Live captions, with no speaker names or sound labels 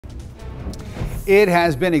It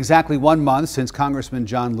has been exactly 1 month since Congressman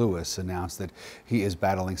John Lewis announced that he is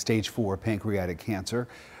battling stage 4 pancreatic cancer.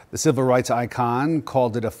 The civil rights icon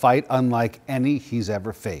called it a fight unlike any he's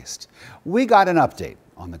ever faced. We got an update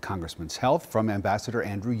on the congressman's health from Ambassador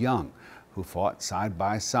Andrew Young, who fought side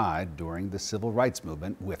by side during the civil rights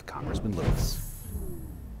movement with Congressman Lewis.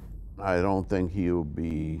 I don't think he'll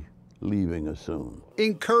be leaving us soon.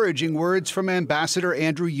 Encouraging words from Ambassador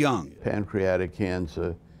Andrew Young. Pancreatic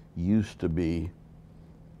cancer used to be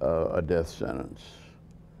a death sentence,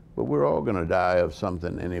 but we're all going to die of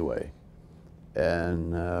something anyway.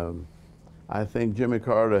 And I think Jimmy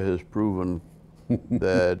Carter has proven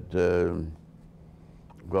that,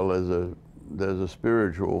 well, there's a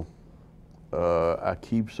spiritual, I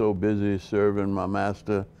keep so busy serving my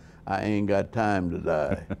master, I ain't got time to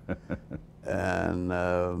die.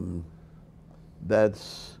 And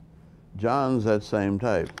John's that same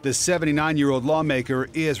type. The 79-year-old lawmaker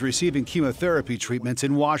is receiving chemotherapy treatments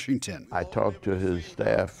in Washington. I talked to his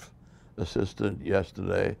staff assistant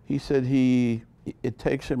yesterday. He said it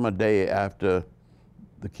takes him a day after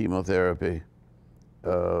the chemotherapy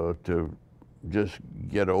to just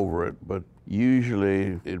get over it, but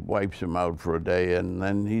usually it wipes him out for a day and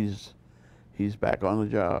then he's back on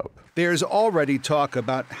the job. There's already talk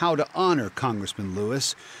about how to honor Congressman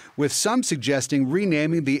Lewis, with some suggesting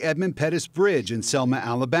renaming the Edmund Pettus Bridge in Selma,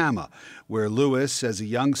 Alabama, where Lewis, as a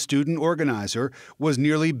young student organizer, was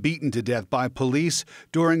nearly beaten to death by police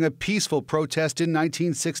during a peaceful protest in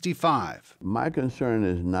 1965. My concern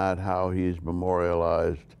is not how he's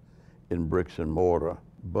memorialized in bricks and mortar,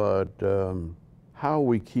 but how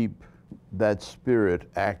we keep that spirit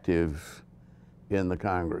active in the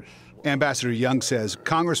Congress. Ambassador Young says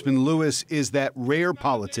Congressman Lewis is that rare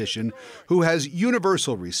politician who has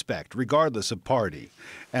universal respect, regardless of party.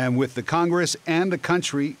 And with the Congress and the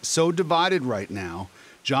country so divided right now,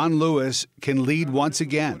 John Lewis can lead once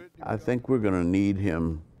again. I think we're going to need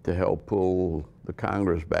him to help pull the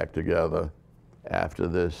Congress back together after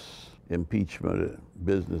this impeachment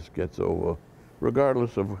business gets over,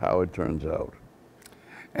 regardless of how it turns out.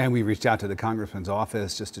 And we reached out to the congressman's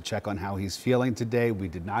office just to check on how he's feeling today. We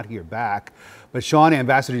did not hear back. But Sean,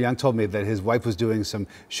 Ambassador Young told me that his wife was doing some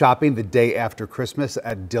shopping the day after Christmas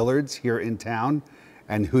at Dillard's here in town.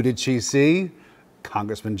 And who did she see?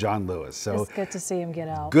 Congressman John Lewis. So it's good to see him get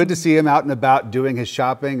out. Good to see him out and about doing his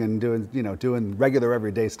shopping and doing regular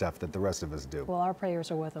everyday stuff that the rest of us do. Well, our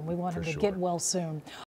prayers are with him. We want him to get well soon.